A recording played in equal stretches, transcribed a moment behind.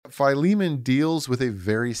Philemon deals with a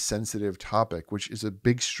very sensitive topic, which is a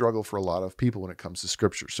big struggle for a lot of people when it comes to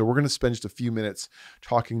scripture. So we're going to spend just a few minutes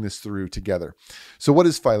talking this through together. So what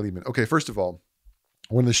is Philemon? Okay, first of all,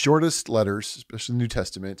 one of the shortest letters, especially in the New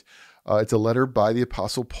Testament, it's a letter by the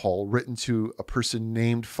Apostle Paul written to a person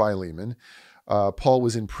named Philemon. Paul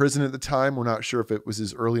was in prison at the time. We're not sure if it was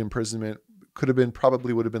his early imprisonment. Could have been,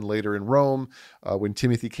 probably would have been later in Rome when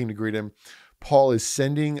Timothy came to greet him. Paul is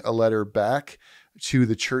sending a letter back to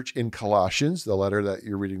the church in Colossians, the letter that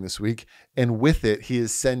you're reading this week. And with it, he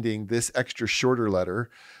is sending this extra shorter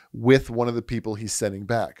letter with one of the people he's sending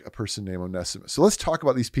back, a person named Onesimus. So let's talk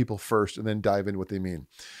about these people first and then dive into what they mean.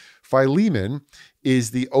 Philemon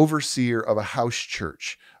is the overseer of a house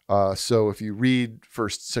church. So if you read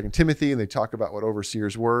 1st, 2nd Timothy, and they talk about what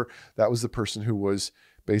overseers were, that was the person who was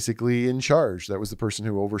basically in charge. That was the person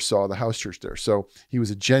who oversaw the house church there. So he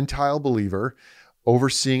was a Gentile believer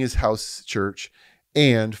overseeing his house church,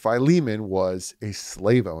 and Philemon was a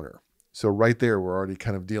slave owner. So right there, we're already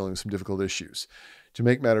kind of dealing with some difficult issues. To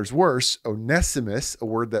make matters worse, Onesimus, a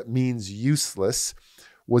word that means useless,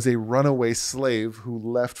 was a runaway slave who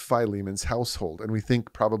left Philemon's household. And we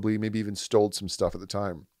think probably maybe even stole some stuff at the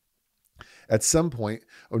time. At some point,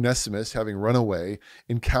 Onesimus, having run away,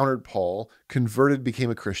 encountered Paul, converted,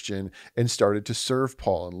 became a Christian, and started to serve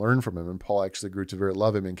Paul and learn from him. And Paul actually grew to very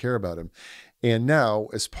love him and care about him. And now,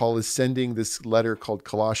 as Paul is sending this letter called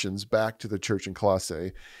Colossians back to the church in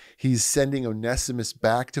Colossae, he's sending Onesimus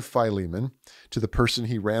back to Philemon, to the person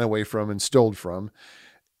he ran away from and stole from,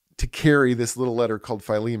 to carry this little letter called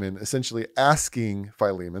Philemon, essentially asking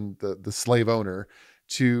Philemon, the slave owner,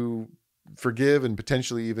 to forgive and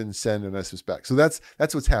potentially even send Onesimus back. So that's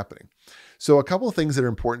what's happening. So a couple of things that are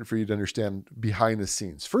important for you to understand behind the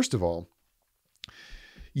scenes. First of all,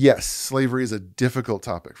 yes, slavery is a difficult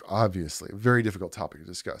topic, obviously, a very difficult topic to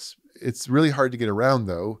discuss. It's really hard to get around,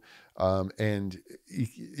 though, and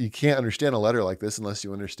you can't understand a letter like this unless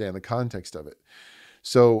you understand the context of it.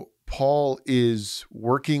 So Paul is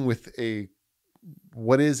working with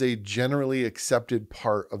what is a generally accepted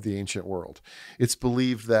part of the ancient world. It's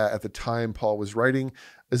believed that at the time Paul was writing,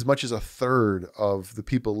 as much as a third of the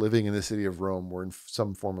people living in the city of Rome were in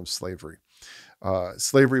some form of slavery.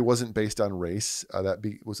 Slavery wasn't based on race.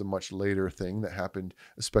 Was a much later thing that happened,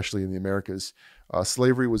 especially in the Americas.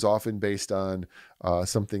 Slavery was often based on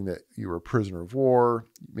something that you were a prisoner of war.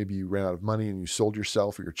 Maybe you ran out of money and you sold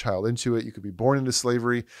yourself or your child into it. You could be born into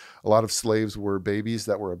slavery. A lot of slaves were babies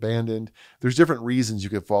that were abandoned. There's different reasons you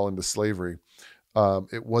could fall into slavery.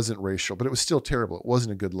 It wasn't racial, but it was still terrible. It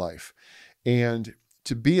wasn't a good life. And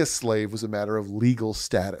to be a slave was a matter of legal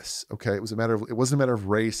status. Okay. It wasn't a matter of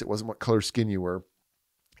race. It wasn't what color skin you were.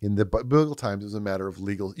 In the biblical times, it was a matter of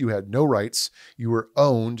legal. You had no rights. You were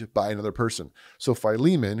owned by another person. So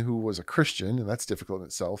Philemon, who was a Christian, and that's difficult in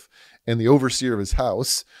itself, and the overseer of his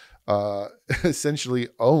house, essentially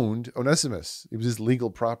owned Onesimus. It was his legal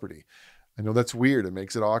property. I know that's weird. It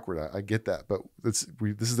makes it awkward. I get that, but this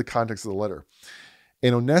is the context of the letter.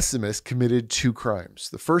 And Onesimus committed 2 crimes.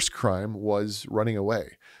 The first crime was running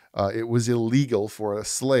away. It was illegal for a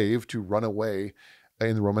slave to run away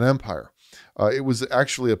in the Roman Empire. It was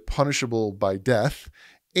actually punishable by death.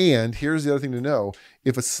 And here's the other thing to know.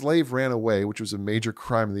 If a slave ran away, which was a major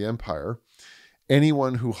crime in the empire,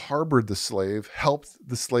 anyone who harbored the slave, helped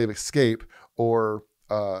the slave escape, or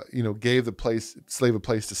gave the slave a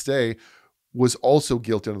place to stay, was also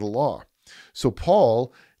guilty under the law. So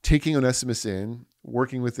Paul, taking Onesimus in,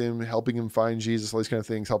 working with him, helping him find Jesus, all these kind of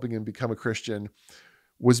things, helping him become a Christian,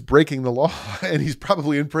 was breaking the law, and he's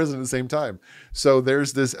probably in prison at the same time. So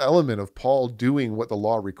there's this element of Paul doing what the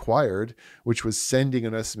law required, which was sending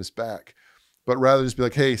Onesimus back. But rather than just be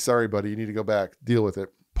like, hey, sorry, buddy, you need to go back, deal with it,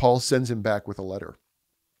 Paul sends him back with a letter.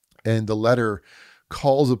 And the letter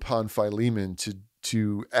calls upon Philemon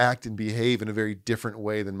to act and behave in a very different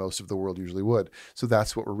way than most of the world usually would. So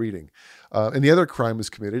that's what we're reading. And the other crime was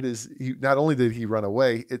committed is not only did he run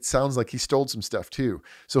away, it sounds like he stole some stuff too.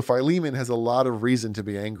 So Philemon has a lot of reason to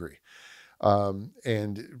be angry.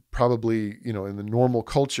 And probably, in the normal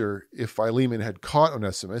culture, if Philemon had caught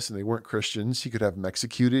Onesimus and they weren't Christians, he could have him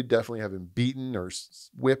executed, definitely have him beaten or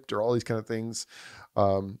whipped or all these kind of things.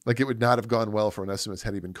 Like it would not have gone well for Onesimus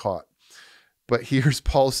had he been caught. But here's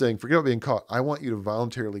Paul saying, forget about being caught. I want you to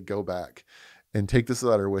voluntarily go back and take this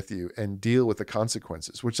letter with you and deal with the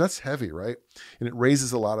consequences, which that's heavy, right? And it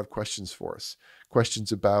raises a lot of questions for us.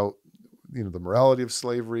 Questions about, the morality of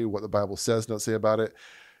slavery, what the Bible says, not say about it.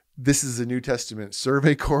 This is a New Testament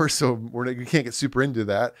survey course, so you can't get super into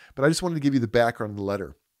that. But I just wanted to give you the background of the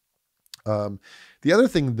letter. The other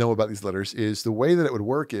thing to know about these letters is the way that it would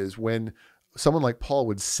work is when someone like Paul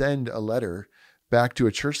would send a letter, back to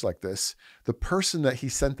a church like this, the person that he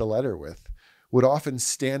sent the letter with would often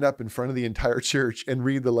stand up in front of the entire church and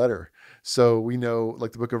read the letter. So we know,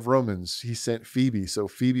 like the book of Romans, he sent Phoebe. So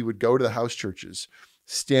Phoebe would go to the house churches,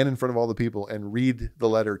 stand in front of all the people and read the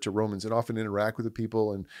letter to Romans, and often interact with the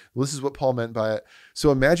people. And this is what Paul meant by it.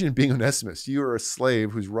 So imagine being Onesimus. You are a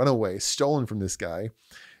slave who's run away, stolen from this guy.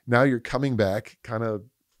 Now you're coming back kind of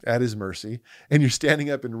at his mercy, and you're standing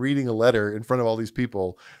up and reading a letter in front of all these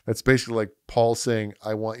people. That's basically like Paul saying,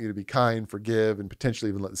 I want you to be kind, forgive, and potentially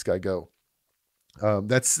even let this guy go.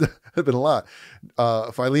 That's been a lot.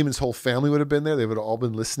 Philemon's whole family would have been there. They would have all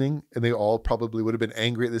been listening, and they all probably would have been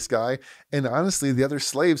angry at this guy. And honestly, the other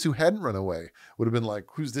slaves who hadn't run away would have been like,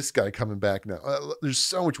 who's this guy coming back now? There's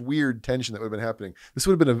so much weird tension that would have been happening. This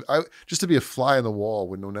would have been just to be a fly on the wall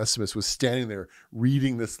when Onesimus was standing there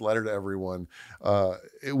reading this letter to everyone.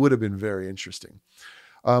 It would have been very interesting.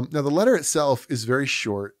 Now, the letter itself is very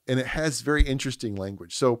short, and it has very interesting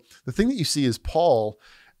language. So the thing that you see is Paul,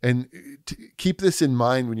 and keep this in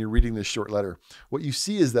mind when you're reading this short letter. What you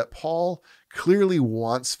see is that Paul clearly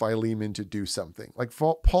wants Philemon to do something. Like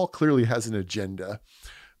Paul clearly has an agenda,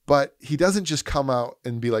 but he doesn't just come out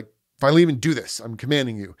and be like, Philemon, do this. I'm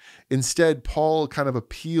commanding you. Instead, Paul kind of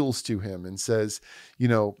appeals to him and says,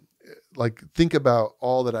 like, think about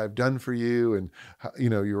all that I've done for you. And,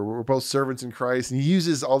 we're both servants in Christ. And he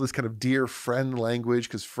uses all this kind of dear friend language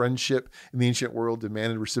because friendship in the ancient world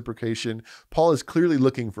demanded reciprocation. Paul is clearly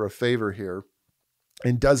looking for a favor here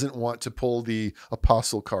and doesn't want to pull the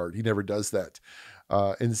apostle card. He never does that.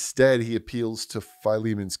 Instead, he appeals to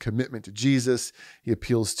Philemon's commitment to Jesus. He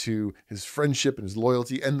appeals to his friendship and his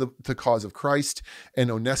loyalty and the cause of Christ. And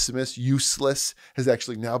Onesimus, useless, has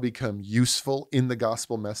actually now become useful in the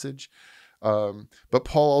gospel message. But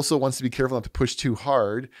Paul also wants to be careful not to push too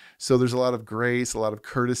hard. So there's a lot of grace, a lot of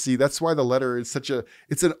courtesy. That's why the letter is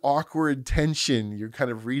it's an awkward tension you're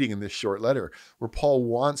kind of reading in this short letter, where Paul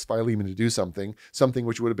wants Philemon to do something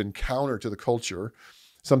which would have been counter to the culture,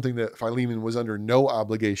 something that Philemon was under no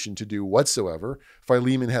obligation to do whatsoever.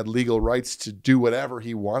 Philemon had legal rights to do whatever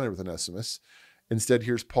he wanted with Onesimus. Instead,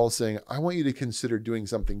 here's Paul saying, I want you to consider doing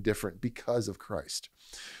something different because of Christ.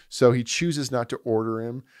 So he chooses not to order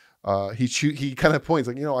him. He kind of points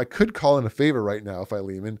like, I could call in a favor right now,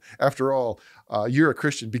 Philemon. After all, you're a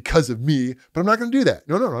Christian because of me, but I'm not going to do that.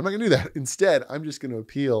 No, I'm not going to do that. Instead, I'm just going to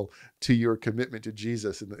appeal to your commitment to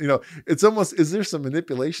Jesus. And, it's almost, is there some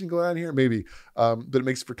manipulation going on here? Maybe, but it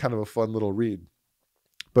makes for kind of a fun little read.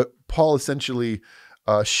 But Paul essentially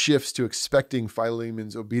shifts to expecting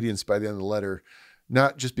Philemon's obedience by the end of the letter,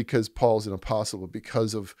 not just because Paul's an apostle, but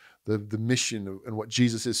because of the mission and what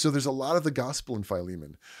Jesus is. So there's a lot of the gospel in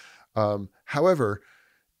Philemon. However,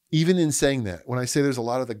 even in saying that, when I say there's a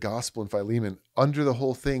lot of the gospel in Philemon, under the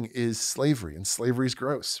whole thing is slavery, and slavery is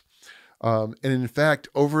gross. And in fact,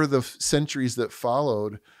 over the centuries that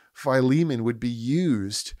followed, Philemon would be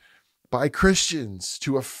used by Christians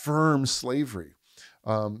to affirm slavery.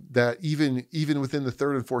 That even within the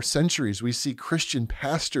 3rd and 4th centuries, we see Christian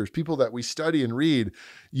pastors, people that we study and read,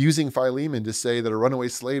 using Philemon to say that a runaway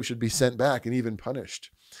slave should be sent back and even punished.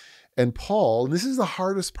 And Paul, and this is the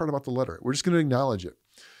hardest part about the letter, we're just going to acknowledge it.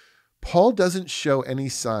 Paul doesn't show any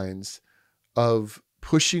signs of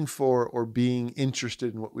pushing for or being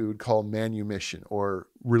interested in what we would call manumission, or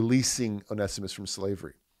releasing Onesimus from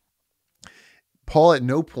slavery. Paul at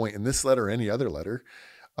no point in this letter or any other letter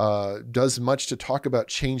does much to talk about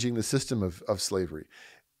changing the system of slavery.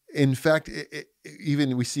 In fact,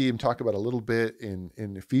 even we see him talk about a little bit in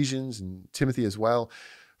Ephesians and Timothy as well.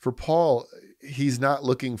 For Paul, he's not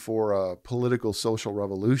looking for a political social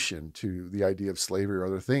revolution to the idea of slavery or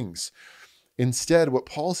other things. Instead, what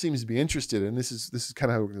Paul seems to be interested in, this is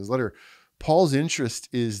kind of how in his letter, Paul's interest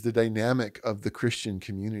is the dynamic of the Christian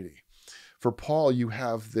community. For Paul, you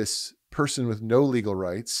have this person with no legal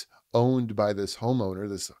rights, owned by this homeowner,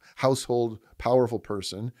 this household powerful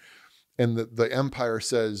person. And the empire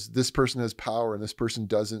says this person has power and this person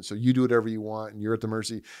doesn't. So you do whatever you want and you're at the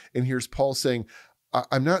mercy. And here's Paul saying,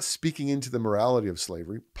 I'm not speaking into the morality of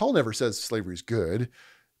slavery. Paul never says slavery is good,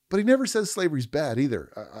 but he never says slavery is bad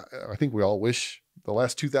either. I think we all wish the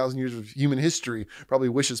last 2,000 years of human history probably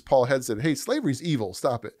wishes Paul had said, hey, slavery is evil,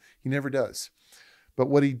 stop it. He never does. But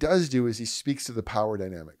what he does do is he speaks to the power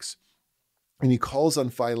dynamics. And he calls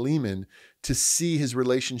on Philemon to see his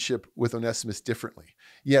relationship with Onesimus differently.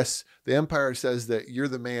 Yes, the empire says that you're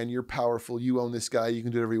the man, you're powerful, you own this guy, you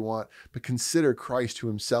can do whatever you want, but consider Christ, who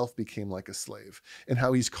himself became like a slave, and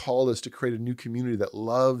how he's called us to create a new community that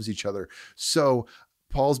loves each other. So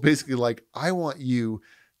Paul's basically like, I want you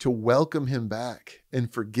to welcome him back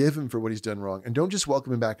and forgive him for what he's done wrong. And don't just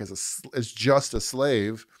welcome him back as just a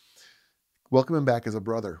slave. Welcome him back as a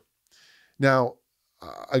brother. Now,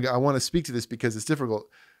 I want to speak to this because it's difficult.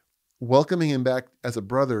 Welcoming him back as a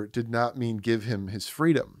brother did not mean give him his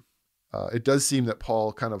freedom. It does seem that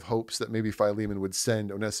Paul kind of hopes that maybe Philemon would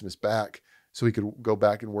send Onesimus back so he could go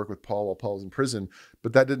back and work with Paul while Paul was in prison.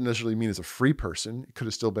 But that didn't necessarily mean as a free person. It could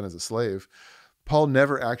have still been as a slave. Paul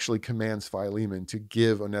never actually commands Philemon to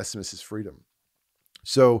give Onesimus his freedom.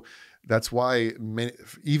 So that's why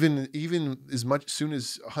even as much soon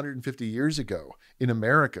as 150 years ago in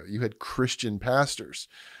America, you had Christian pastors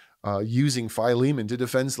using Philemon to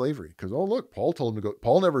defend slavery. Because, oh, look, Paul told him to go.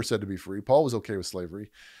 Paul never said to be free. Paul was okay with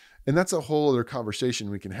slavery. And that's a whole other conversation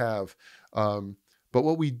we can have. But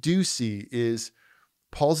what we do see is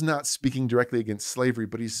Paul's not speaking directly against slavery,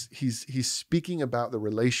 but he's speaking about the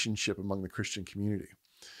relationship among the Christian community,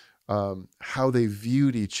 how they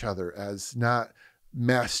viewed each other as not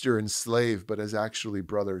master and slave, but as actually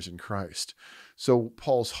brothers in Christ. So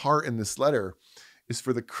Paul's heart in this letter is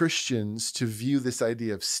for the Christians to view this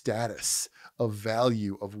idea of status, of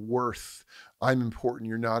value, of worth. I'm important,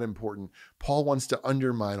 you're not important. Paul wants to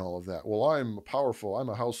undermine all of that. Well, I'm powerful, I'm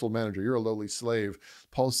a household manager, you're a lowly slave.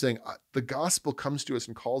 Paul's saying the gospel comes to us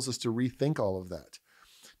and calls us to rethink all of that,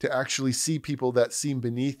 to actually see people that seem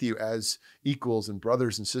beneath you as equals and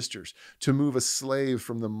brothers and sisters, to move a slave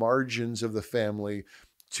from the margins of the family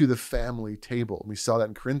to the family table. We saw that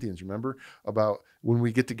in Corinthians, remember? About when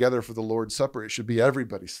we get together for the Lord's Supper, it should be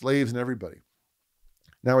everybody, slaves and everybody.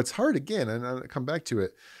 Now it's hard again, and I'll come back to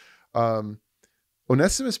it.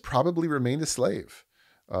 Onesimus probably remained a slave,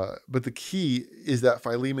 but the key is that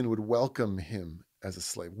Philemon would welcome him as a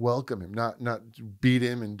slave, welcome him, not beat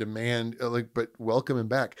him and demand, but welcome him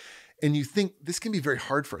back. And you think this can be very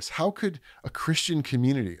hard for us. How could a Christian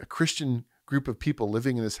community, a Christian group of people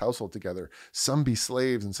living in this household together, some be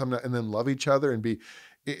slaves and some not, and then love each other and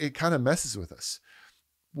it kind of messes with us.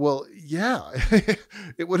 Well, yeah,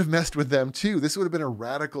 it would have messed with them too. This would have been a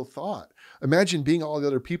radical thought. Imagine being all the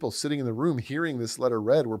other people sitting in the room hearing this letter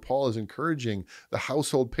read where Paul is encouraging the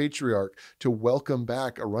household patriarch to welcome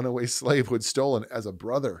back a runaway slave who had stolen as a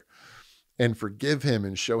brother and forgive him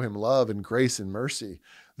and show him love and grace and mercy.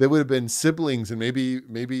 They would have been siblings and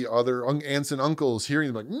maybe other aunts and uncles hearing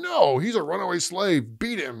them like, no, he's a runaway slave,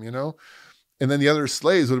 beat him, And then the other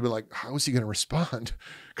slaves would have been like, how is he going to respond?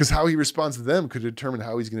 Because how he responds to them could determine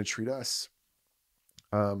how he's going to treat us.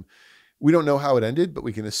 We don't know how it ended, but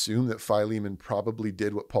we can assume that Philemon probably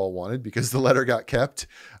did what Paul wanted because the letter got kept.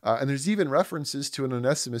 And there's even references to an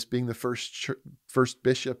Onesimus being the first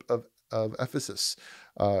bishop of Ephesus.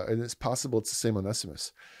 And it's possible it's the same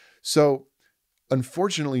Onesimus. So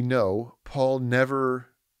unfortunately, no, Paul never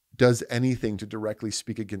does anything to directly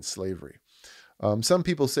speak against slavery. Some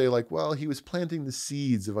people say well, he was planting the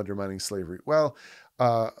seeds of undermining slavery. Well,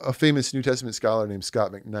 a famous New Testament scholar named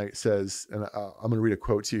Scott McKnight says, and I'm going to read a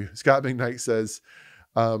quote to you. Scott McKnight says,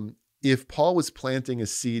 if Paul was planting a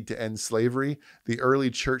seed to end slavery, the early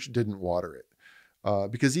church didn't water it.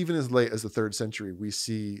 Because even as late as the 3rd century, we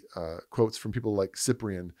see quotes from people like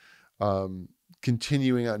Cyprian,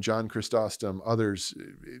 continuing on John Chrysostom, others.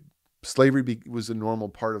 Slavery was a normal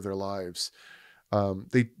part of their lives.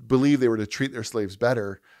 They believed they were to treat their slaves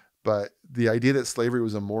better, but the idea that slavery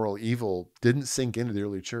was a moral evil didn't sink into the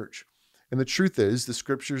early church. And the truth is, the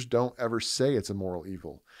scriptures don't ever say it's a moral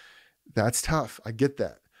evil. That's tough. I get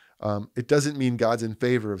that. It doesn't mean God's in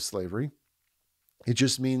favor of slavery. It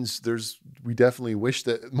just means we definitely wish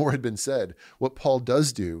that more had been said. What Paul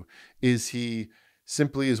does do is he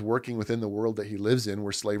simply is working within the world that he lives in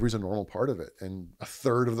where slavery is a normal part of it. And a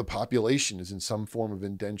third of the population is in some form of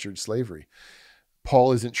indentured slavery.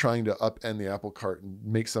 Paul isn't trying to upend the apple cart and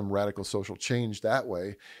make some radical social change that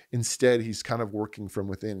way. Instead, he's kind of working from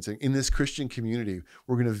within and saying, in this Christian community,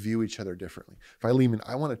 we're going to view each other differently. Philemon,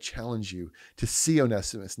 I want to challenge you to see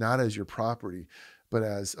Onesimus not as your property, but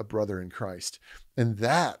as a brother in Christ. And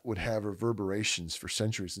that would have reverberations for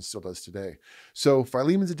centuries and still does today. So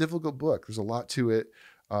Philemon's a difficult book. There's a lot to it.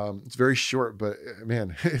 It's very short, but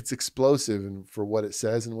man, it's explosive and for what it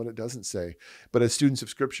says and what it doesn't say. But as students of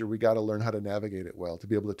scripture, we got to learn how to navigate it well, to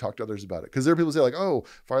be able to talk to others about it. Because there are people who say oh,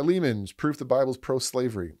 Philemon's proof the Bible's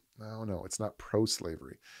pro-slavery. No, it's not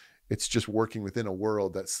pro-slavery. It's just working within a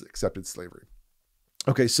world that's accepted slavery.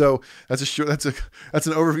 Okay, so that's an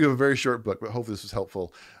overview of a very short book, but hopefully this was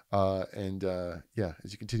helpful. As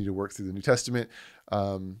you continue to work through the New Testament,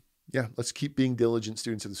 let's keep being diligent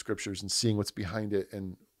students of the scriptures and seeing what's behind it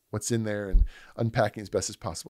and what's in there and unpacking as best as possible.